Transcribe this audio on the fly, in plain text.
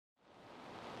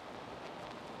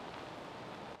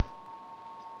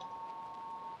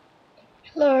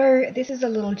Hello, this is a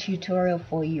little tutorial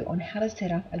for you on how to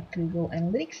set up a Google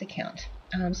Analytics account.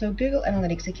 So Google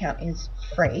Analytics account is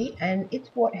free and it's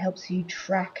what helps you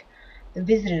track the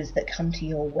visitors that come to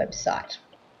your website.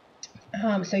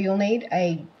 So you'll need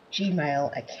a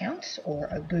Gmail account or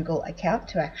a Google account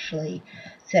to actually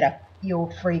set up your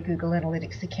free Google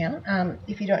Analytics account.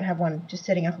 If you don't have one, just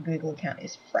setting up a Google account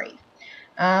is free.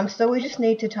 So we just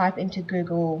need to type into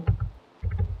Google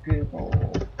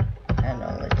Analytics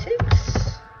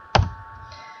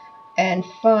and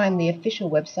find the official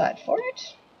website for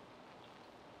it.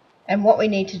 And what we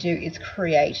need to do is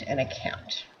create an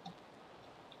account.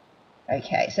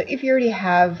 Okay, so if you already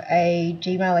have a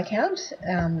Gmail account,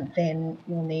 then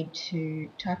you'll need to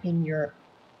type in your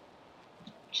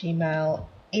Gmail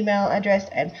email address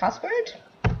and password.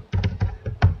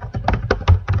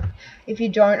 If you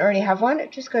don't already have one,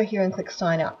 just go here and click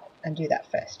sign up and do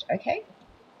that first, okay?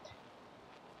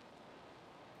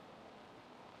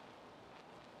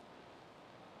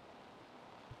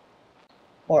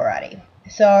 Alrighty,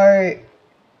 so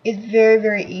it's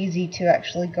very easy to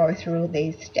actually go through all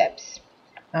these steps,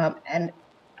 and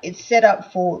it's set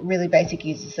up for really basic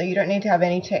users, so you don't need to have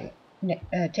any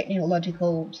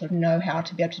technological sort of know-how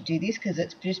to be able to do this, because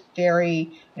it's just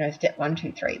very, step 1,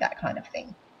 2, 3, that kind of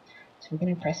thing. So we're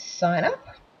going to press sign up.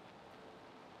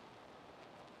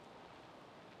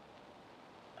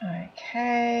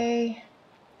 Okay,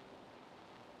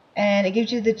 and it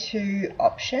gives you the two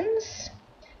options.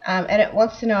 And it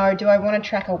wants to know, do I want to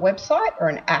track a website or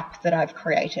an app that I've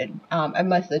created? And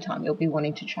most of the time you'll be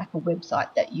wanting to track a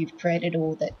website that you've created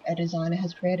or that a designer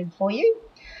has created for you.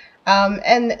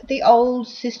 And the old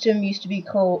system used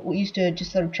to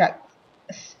just sort of track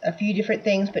a few different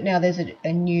things, but now there's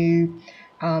a new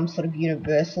sort of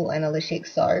universal analytics,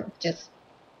 so just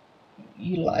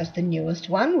utilize the newest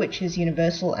one, which is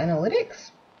universal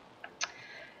analytics.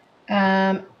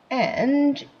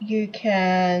 And you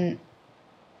can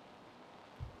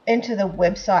enter the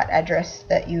website address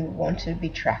that you want to be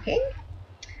tracking.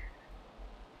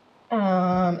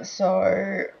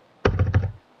 So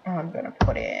I'm going to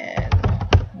put in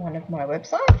one of my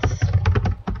websites.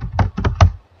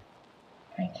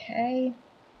 Okay.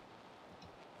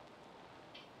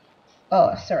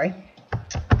 Oh, sorry.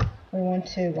 We want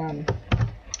to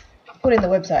put in the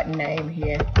website name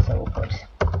here, so we'll put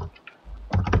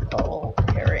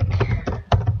Eric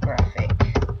Graphic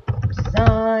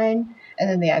Design, and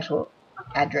then the actual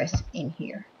address in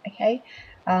here. Okay.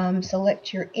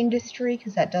 Select your industry,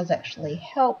 because that does actually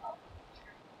help.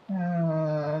 So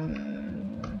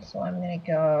I'm going to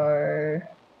go,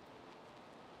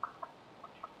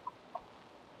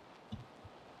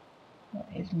 what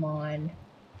is mine?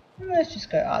 Let's just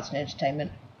go arts and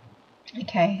entertainment.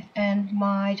 Okay, and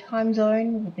my time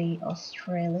zone will be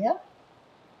Australia.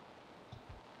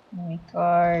 There we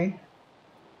go.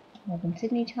 Melbourne,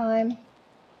 Sydney time.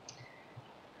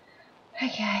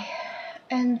 Okay,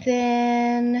 and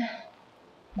then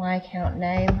my account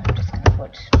name, I'm just going to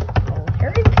put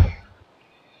Eric.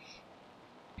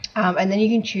 And then you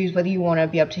can choose whether you want to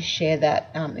be able to share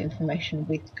that information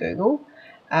with Google.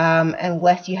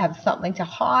 Unless you have something to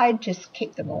hide, just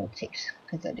keep them all ticked,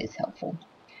 because it is helpful.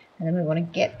 And then we want to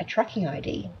get a tracking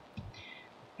ID.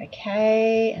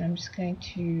 Okay, and I'm just going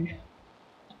to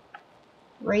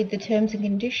read the terms and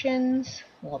conditions,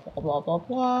 blah blah blah blah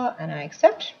blah, and I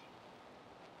accept.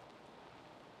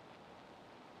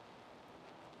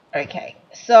 Okay,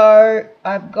 so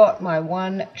I've got my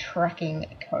one tracking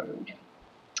code.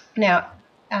 Now,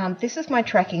 this is my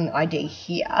tracking ID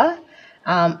here.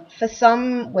 For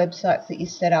some websites that you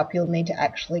set up, you'll need to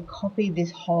actually copy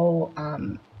this whole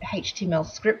HTML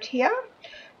script here,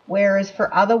 whereas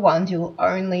for other ones you'll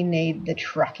only need the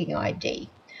tracking ID.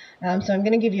 So I'm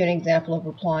going to give you an example of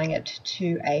applying it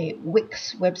to a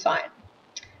Wix website.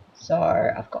 So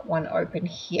I've got one open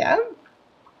here.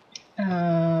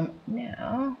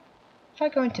 Now, if I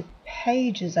go into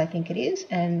Pages, I think it is,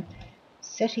 and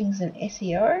Settings and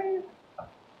SEO,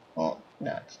 oh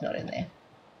no, it's not in there.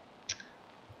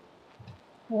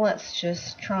 Let's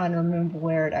just try and remember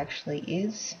where it actually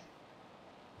is.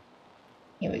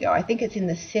 Here we go. I think it's in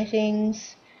the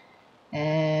settings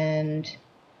and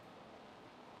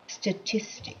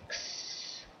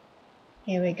statistics.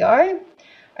 Here we go.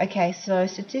 Okay, so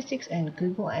statistics and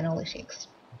Google Analytics.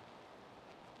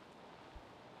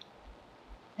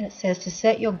 And it says to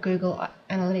set your Google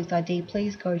Analytics ID,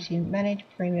 please go to Manage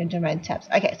Premium Domain tabs.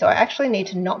 Okay, so I actually need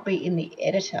to not be in the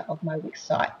editor of my Wix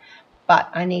site,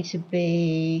 but I need to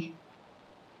be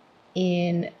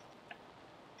in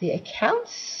the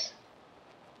accounts,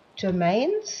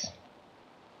 domains,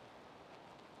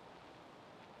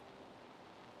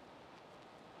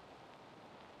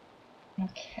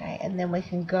 Okay, and then we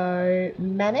can go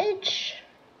manage.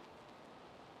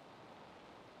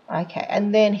 Okay,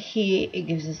 and then here it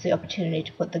gives us the opportunity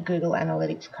to put the Google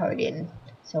Analytics code in.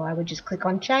 So I would just click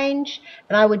on change,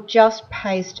 and I would just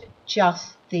paste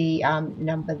just the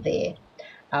number there.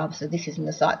 So this isn't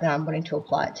the site that I'm wanting to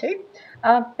apply it to.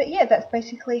 But yeah, that's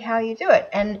basically how you do it.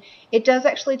 And it does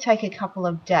actually take a couple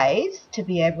of days to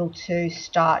be able to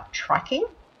start tracking.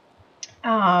 So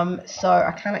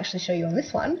I can't actually show you on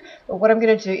this one, but what I'm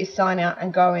going to do is sign out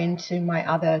and go into my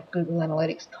other Google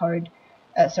Analytics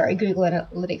Google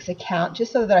Analytics account,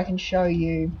 just so that I can show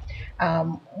you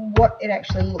what it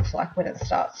actually looks like when it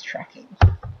starts tracking.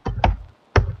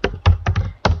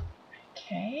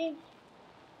 Okay.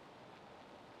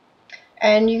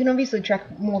 And you can obviously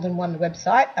track more than one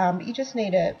website, but you just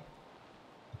need a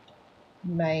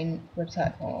main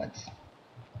website. Oh, it's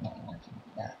not liking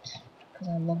that because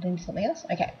I'm logged into something else.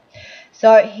 Okay,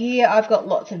 so here I've got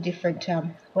lots of different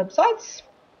websites,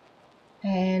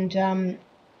 and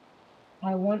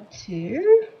I want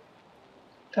to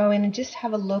go in and just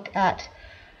have a look at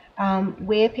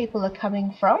where people are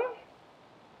coming from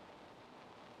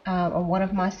on one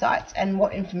of my sites and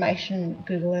what information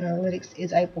Google Analytics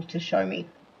is able to show me.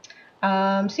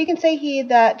 So you can see here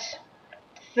that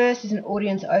first is an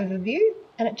audience overview,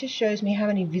 and it just shows me how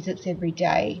many visits every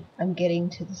day I'm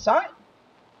getting to the site.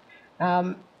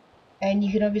 And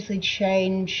you can obviously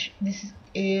change, this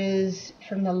is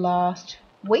from the last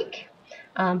week,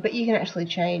 but you can actually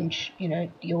change,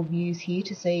 your views here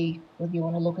to see whether you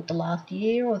want to look at the last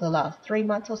year or the last 3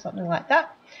 months or something like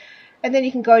that. And then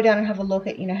you can go down and have a look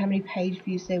at, how many page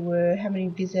views there were, how many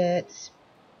visits,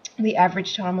 the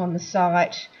average time on the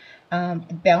site,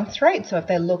 the bounce rate. So if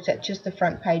they looked at just the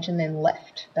front page and then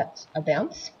left, that's a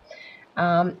bounce.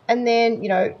 And then,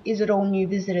 is it all new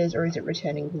visitors or is it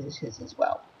returning visitors as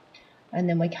well? And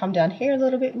then we come down here a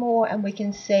little bit more and we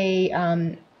can see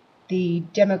the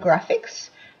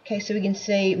demographics. Okay, so we can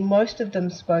see most of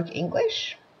them spoke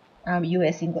English,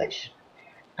 US English.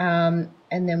 And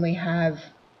then we have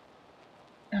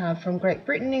from Great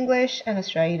Britain English and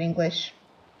Australian English.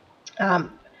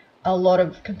 A lot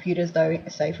of computers, though,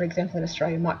 say for example in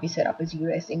Australia, might be set up as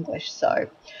US English. So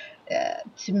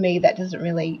to me that doesn't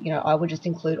really, I would just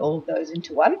include all of those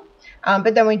into one.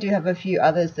 But then we do have a few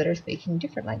others that are speaking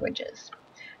different languages.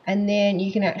 And then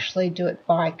you can actually do it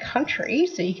by country,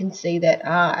 so you can see that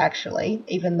actually,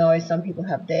 even though some people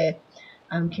have their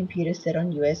computers set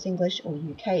on US English or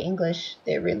UK English,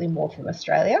 they're really more from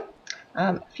Australia.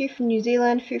 A few from New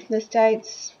Zealand, a few from the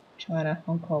States, China,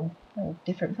 Hong Kong, all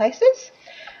different places.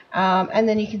 And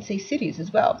then you can see cities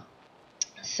as well.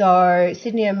 So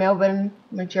Sydney and Melbourne,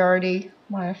 majority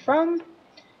where I'm from.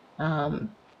 And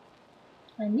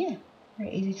yeah,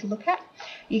 very easy to look at.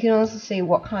 You can also see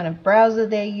what kind of browser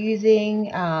they're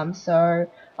using. So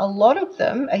a lot of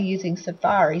them are using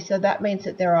Safari, so that means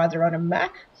that they're either on a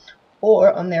Mac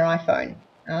or on their iPhone.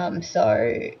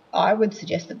 So I would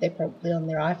suggest that they're probably on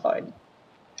their iPhone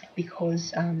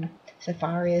because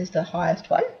Safari is the highest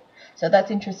one. So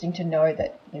that's interesting to know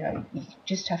that, you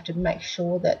just have to make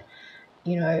sure that,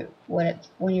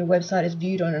 when your website is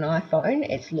viewed on an iPhone,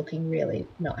 it's looking really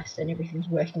nice and everything's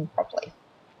working properly.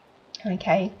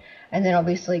 Okay, and then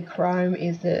obviously Chrome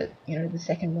is the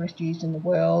second most used in the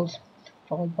world,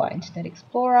 followed by Internet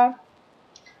Explorer.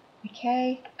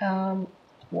 Okay,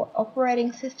 what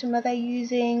operating system are they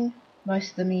using?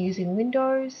 Most of them are using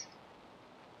Windows.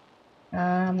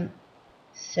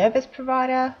 Service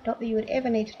provider, not that you would ever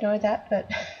need to know that, but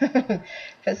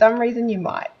for some reason you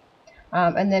might.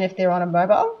 And then if they're on a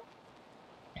mobile,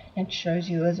 it shows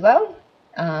you as well.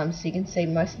 So you can see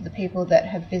most of the people that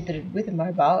have visited with a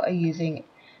mobile are using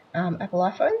Apple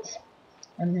iPhones,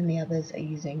 and then the others are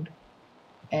using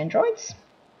Androids.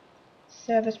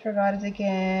 Service providers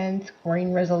again,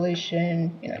 screen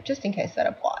resolution, just in case that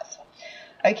applies.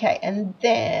 Okay, and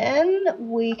then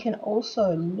we can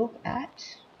also look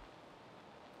at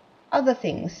other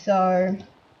things. So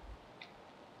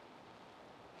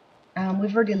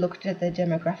we've already looked at the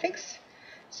demographics,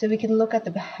 so we can look at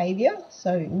the behavior,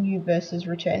 so new versus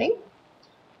returning,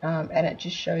 and it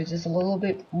just shows us a little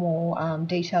bit more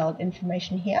detailed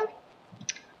information here.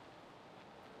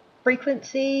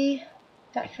 Frequency,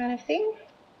 that kind of thing,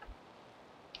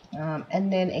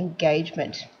 and then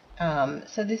engagement.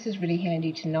 So this is really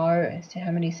handy to know as to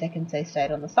how many seconds they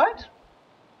stayed on the site.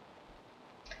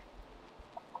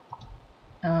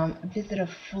 Visitor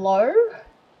flow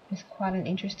is quite an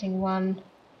interesting one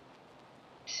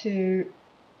to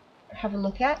have a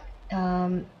look at.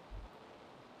 So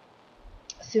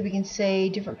we can see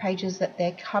different pages that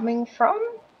they're coming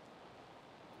from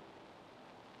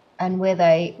and where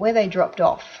they dropped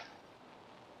off.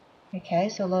 Okay,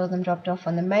 so a lot of them dropped off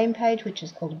on the main page, which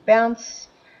is called bounce.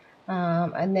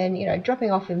 And then, you know,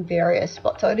 dropping off in various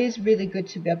spots. So it is really good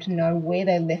to be able to know where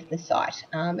they left the site,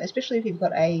 especially if you've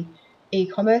got a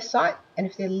e-commerce site, and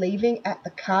if they're leaving at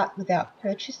the cart without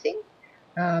purchasing,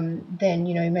 then,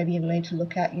 you know, maybe you need to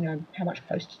look at, you know, how much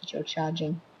postage you're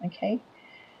charging. Okay.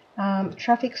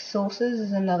 Traffic sources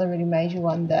is another really major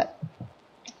one that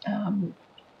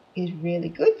is really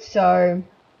good. So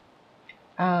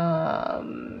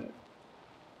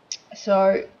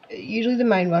usually the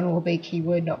main one will be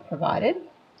keyword not provided,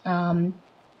 but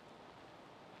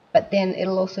then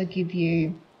it'll also give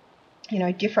you, you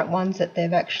know, different ones that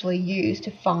they've actually used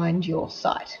to find your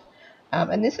site.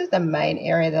 And this is the main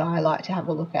area that I like to have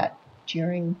a look at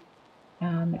during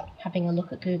having a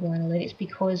look at Google Analytics,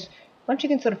 because once you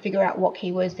can sort of figure out what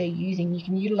keywords they're using, you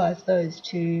can utilize those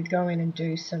to go in and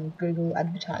do some Google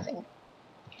advertising.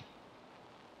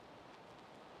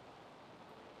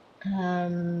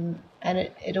 And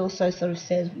it also sort of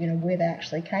says, you know, where they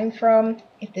actually came from,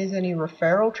 if there's any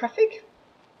referral traffic.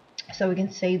 So we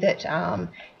can see that, you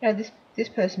know, this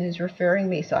person is referring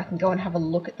me, so I can go and have a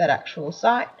look at that actual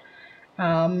site,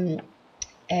 and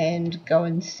go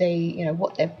and see, you know,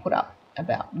 what they've put up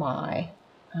about my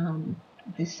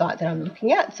this site that I'm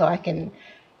looking at, so I can,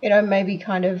 you know, maybe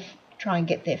kind of try and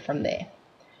get there from there.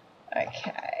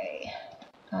 Okay.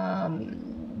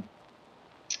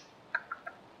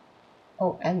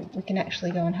 Oh, and we can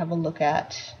actually go and have a look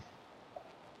at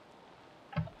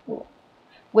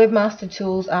Webmaster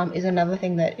Tools. Is another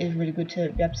thing that is really good to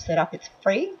be able to set up. It's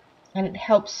free, and it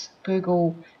helps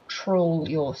Google trawl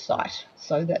your site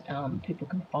so that people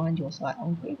can find your site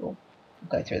on Google.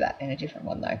 We'll go through that in a different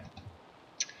one though.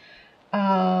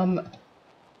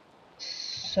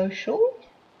 Social.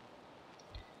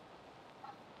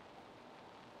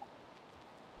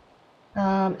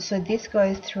 So this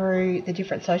goes through the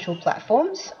different social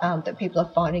platforms that people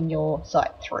are finding your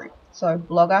site through. So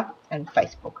Blogger and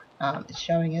Facebook is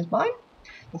showing as mine.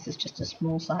 This is just a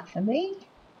small site for me.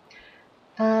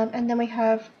 And then we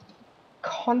have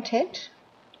content,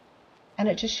 and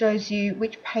it just shows you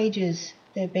which pages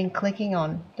they've been clicking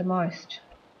on the most,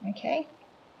 okay,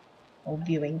 or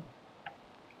viewing.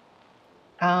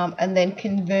 And then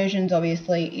conversions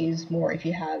obviously is more if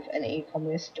you have an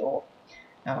e-commerce store.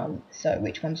 So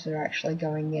which ones are actually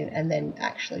going in and then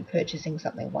actually purchasing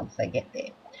something once they get there.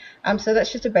 So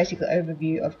that's just a basic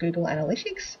overview of Google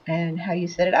Analytics and how you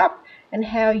set it up and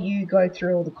how you go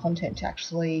through all the content to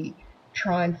actually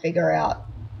try and figure out,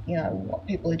 you know, what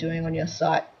people are doing on your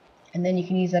site, and then you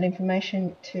can use that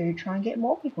information to try and get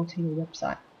more people to your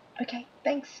website. Okay,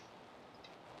 thanks.